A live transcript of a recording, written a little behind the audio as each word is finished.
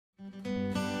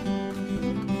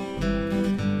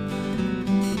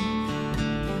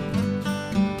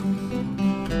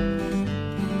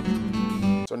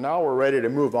now we're ready to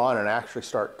move on and actually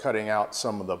start cutting out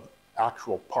some of the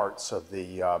actual parts of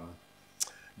the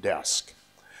desk.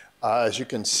 As you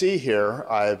can see here,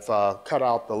 I've cut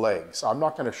out the legs. I'm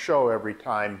not going to show every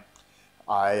time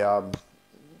I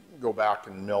go back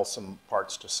and mill some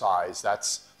parts to size.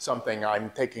 That's something I'm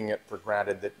taking it for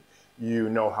granted that you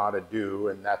know how to do,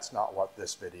 and that's not what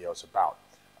this video is about.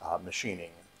 Machining,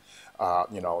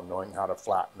 you know, knowing how to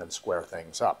flatten and square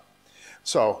things up.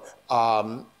 So,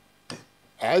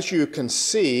 as you can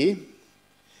see,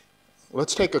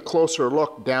 let's take a closer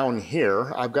look down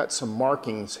here. I've got some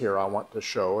markings here I want to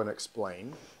show and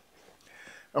explain.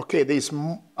 Okay, these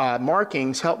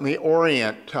markings help me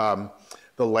orient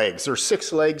the legs. There's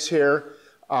 6 legs here.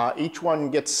 Each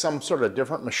one gets some sort of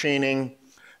different machining,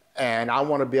 and I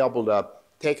want to be able to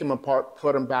take them apart,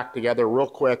 put them back together real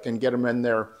quick, and get them in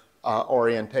their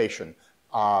orientation.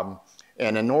 And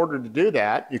in order to do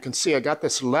that, you can see I got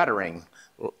this lettering.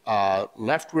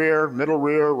 Left rear,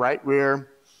 right rear,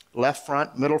 left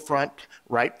front, middle front,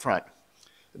 right front.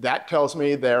 That tells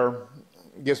me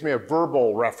gives me a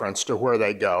verbal reference to where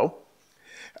they go.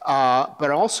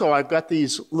 But also I've got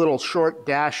these little short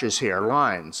dashes here,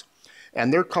 lines,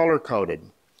 and they're color-coded.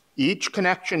 Each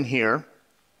connection here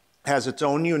has its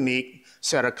own unique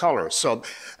set of colors. So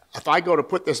if I go to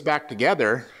put this back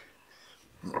together,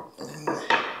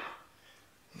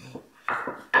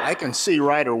 I can see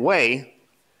right away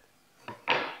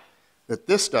that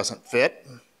this doesn't fit,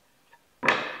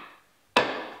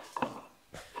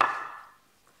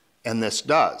 and this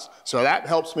does. So that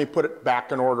helps me put it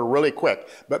back in order really quick.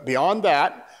 But beyond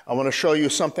that, I want to show you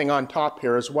something on top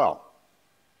here as well.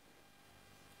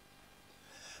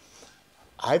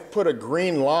 I've put a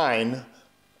green line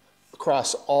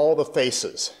across all the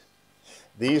faces.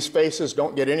 These faces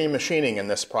don't get any machining in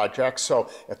this project, so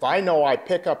if I know I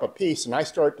pick up a piece and I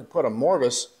start to put a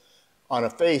mortise on a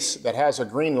face that has a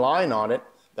green line on it,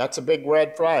 that's a big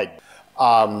red flag.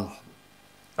 A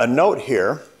note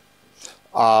here,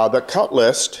 the cut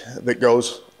list that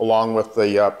goes along with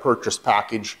the purchase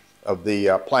package of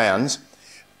the plans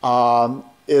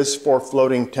is for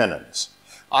floating tenons.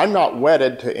 I'm not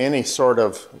wedded to any sort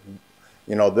of,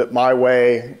 you know, that my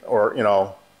way or, you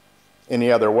know, any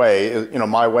other way. You know,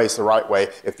 my way's the right way.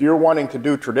 If you're wanting to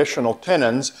do traditional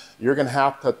tenons, you're going to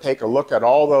have to take a look at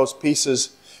all those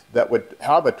pieces that would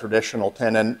have a traditional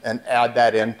tenon and add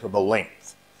that into the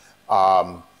length.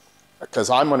 Because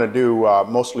I'm going to do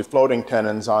mostly floating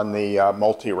tenons on the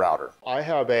multi-router. I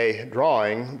have a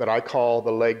drawing that I call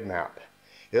the leg map.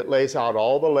 It lays out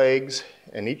all the legs,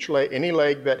 and any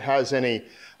leg that has any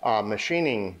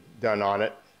machining done on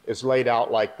it is laid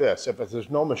out like this. If there's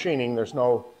no machining, there's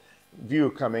no view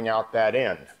coming out that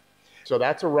end. So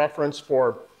that's a reference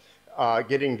for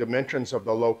getting dimensions of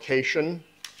the location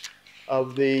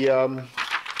of the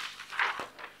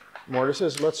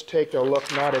mortises. Let's take a look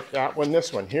not at that one,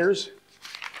 this one.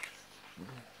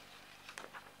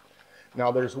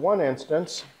 Now there's one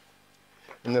instance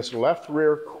in this left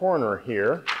rear corner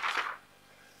here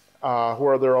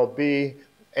where there will be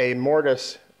a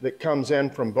mortise that comes in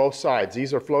from both sides.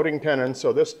 These are floating tenons,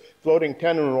 so this floating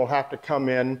tenon will have to come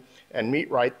in and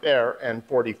meet right there and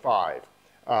 45.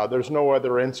 There's no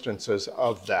other instances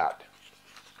of that.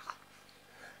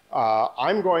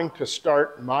 I'm going to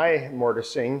start my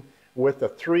mortising with the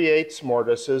 3/8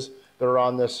 mortises that are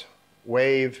on this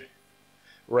wave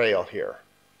rail here,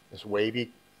 this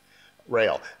wavy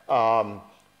rail.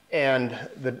 And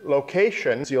the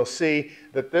locations, you'll see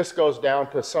that this goes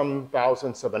down to some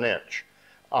thousandths of an inch.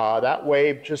 That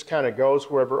wave just kind of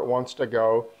goes wherever it wants to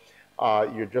go.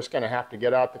 You're just going to have to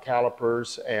get out the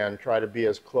calipers and try to be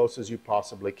as close as you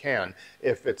possibly can.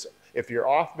 If you're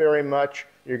off very much,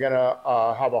 you're going to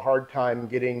have a hard time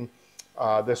getting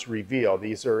this reveal.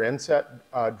 These are inset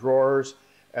drawers,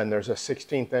 and there's a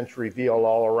 16th inch reveal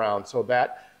all around. So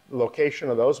that location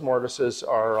of those mortises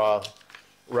are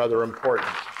rather important.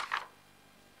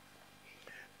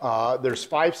 There's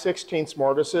 5/16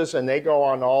 mortises, and they go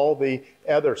on all the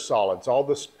other solids, all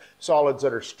the solids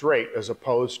that are straight as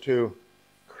opposed to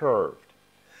curved.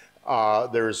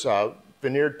 There's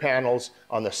veneered panels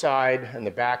on the side and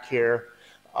the back here,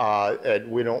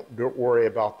 and we don't worry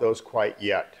about those quite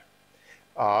yet.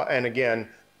 And again,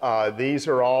 these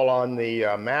are all on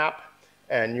the map,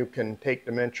 and you can take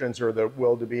dimensions, or there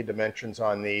will be dimensions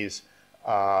on these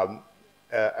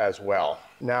as well.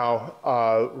 Now,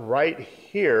 right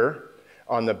here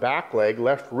on the back leg,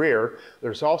 left rear,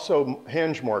 there's also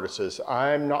hinge mortises.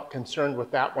 I'm not concerned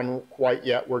with that one quite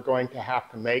yet. We're going to have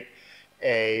to make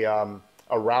a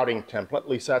routing template. At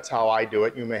least that's how I do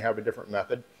it. You may have a different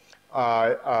method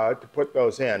to put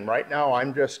those in. Right now,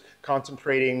 I'm just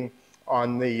concentrating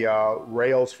on the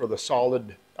rails for the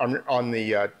solid, on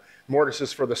the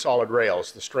mortises for the solid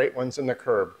rails, the straight ones and the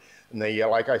curved. And the,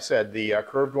 like I said, the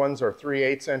curved ones are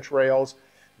 3/8 inch rails.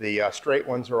 The straight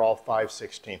ones are all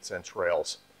 5/16 inch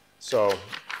rails. So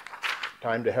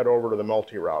time to head over to the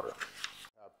multi-router.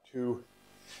 I have two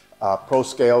pro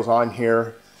scales on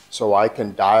here so I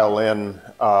can dial in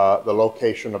the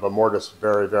location of a mortise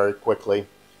very, very quickly,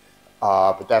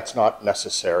 but that's not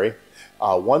necessary.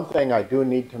 One thing I do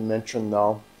need to mention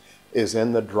though is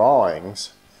in the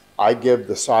drawings I give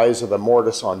the size of the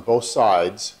mortise on both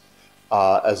sides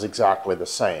as exactly the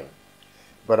same.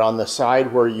 But on the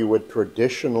side where you would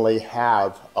traditionally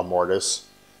have a mortise,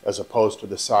 as opposed to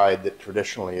the side that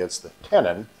traditionally is the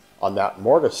tenon, on that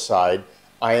mortise side,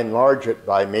 I enlarge it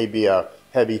by maybe a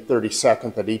heavy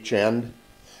 32nd at each end.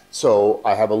 So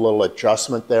I have a little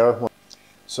adjustment there.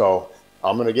 So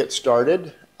I'm going to get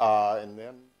started and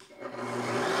then...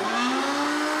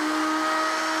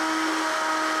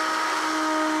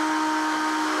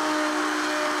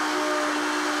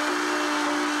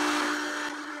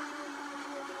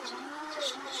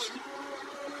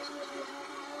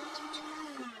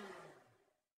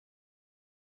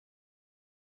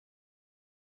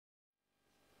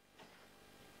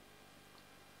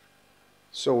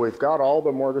 So we've got all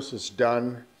the mortises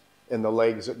done in the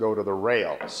legs that go to the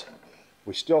rails.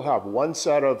 We still have one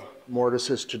set of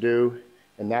mortises to do,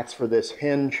 and that's for this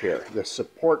hinge here. The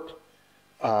support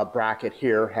bracket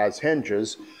here has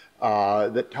hinges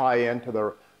that tie into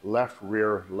the left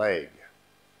rear leg.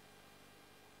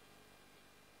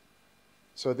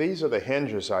 So these are the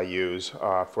hinges I use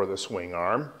for the swing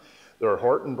arm. They're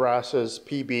Horton Brass's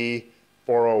PB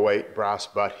 408 brass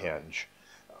butt hinge.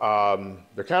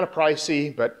 They're kind of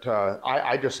pricey, but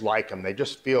I just like them. They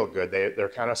just feel good. They're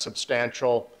kind of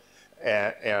substantial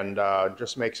and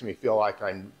just makes me feel like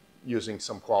I'm using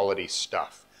some quality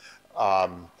stuff.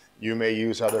 You may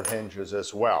use other hinges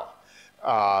as well.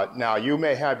 Now, you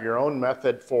may have your own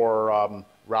method for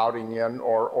routing in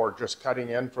or just cutting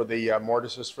in for the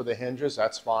mortises for the hinges.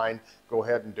 That's fine. Go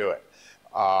ahead and do it.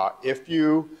 If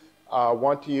you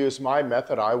want to use my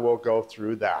method, I will go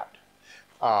through that.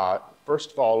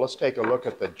 First of all, let's take a look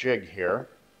at the jig here.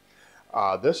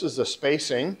 This is the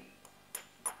spacing.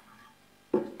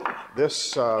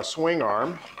 This swing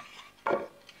arm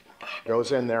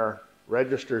goes in there,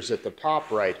 registers at the top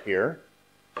right here.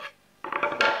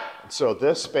 So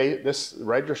this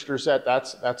registers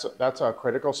that's a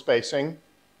critical spacing.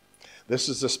 This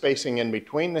is the spacing in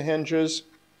between the hinges.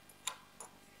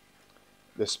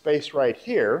 The space right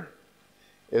here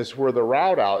is where the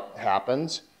route out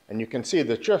happens. And you can see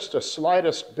there's just the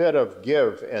slightest bit of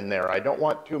give in there. I don't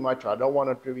want too much. I don't want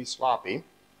it to be sloppy.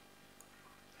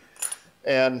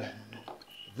 And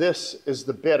this is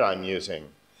the bit I'm using.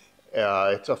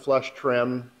 It's a flush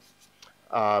trim,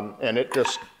 and it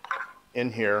just,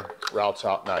 in here, routes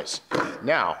out nice.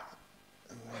 Now,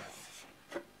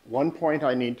 one point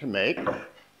I need to make.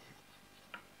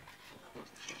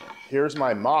 Here's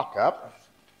my mock-up.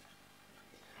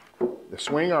 The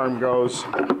swing arm goes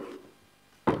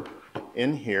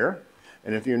in here,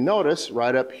 and if you notice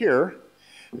right up here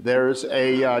there's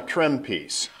a trim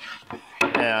piece,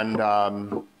 and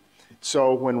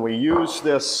so when we use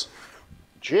this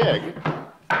jig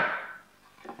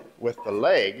with the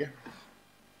leg,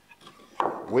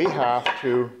 we have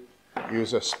to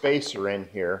use a spacer in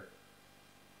here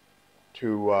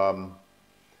to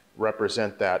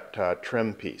represent that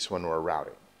trim piece when we're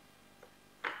routing.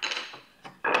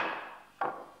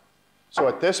 So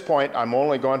at this point, I'm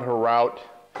only going to route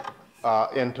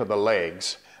into the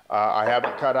legs. I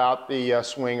haven't cut out the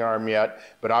swing arm yet,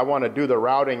 but I want to do the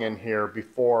routing in here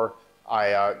before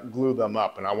I glue them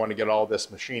up, and I want to get all this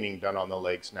machining done on the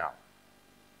legs now.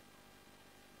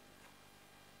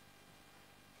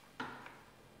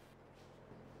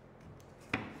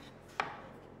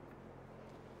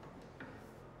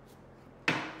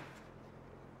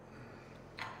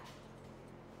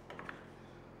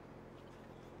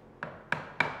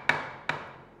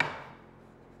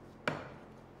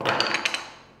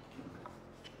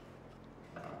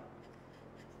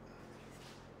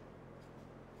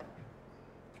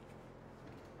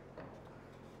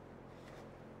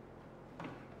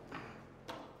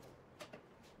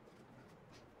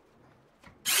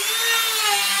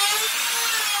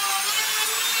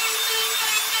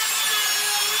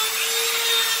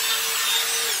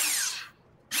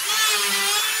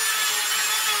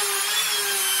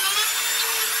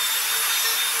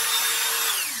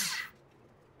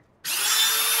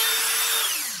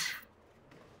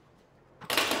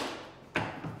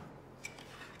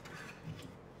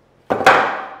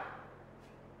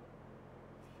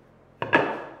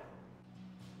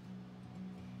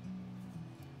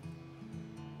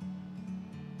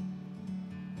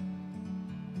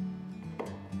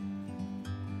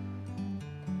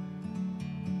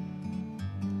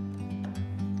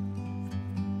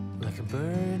 like a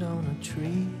bird on a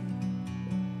tree.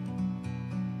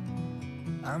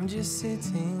 I'm just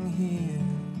sitting here,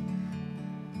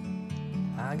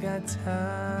 I got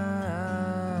time,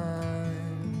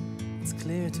 it's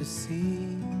clear to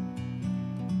see.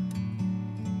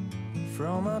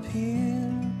 From up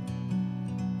here,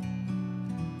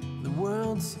 the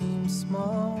world seems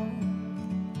small.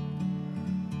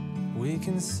 We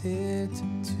can sit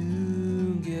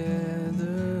together,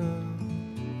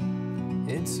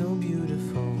 it's so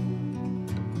beautiful,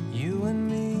 you and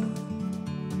me.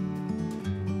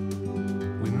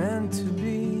 We meant to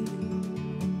be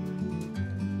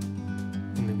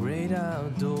in the great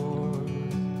outdoors,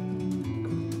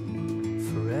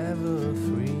 forever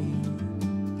free.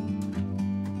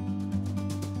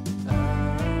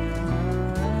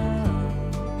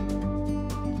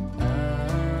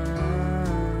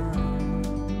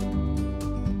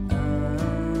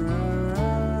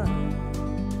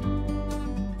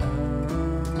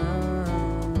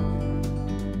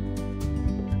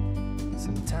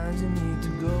 Sometimes you need to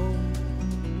go,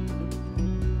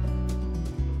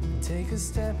 take a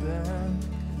step back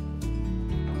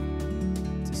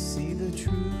to see the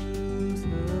truth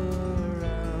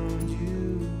around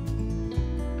you.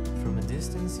 From a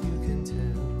distance you can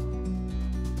tell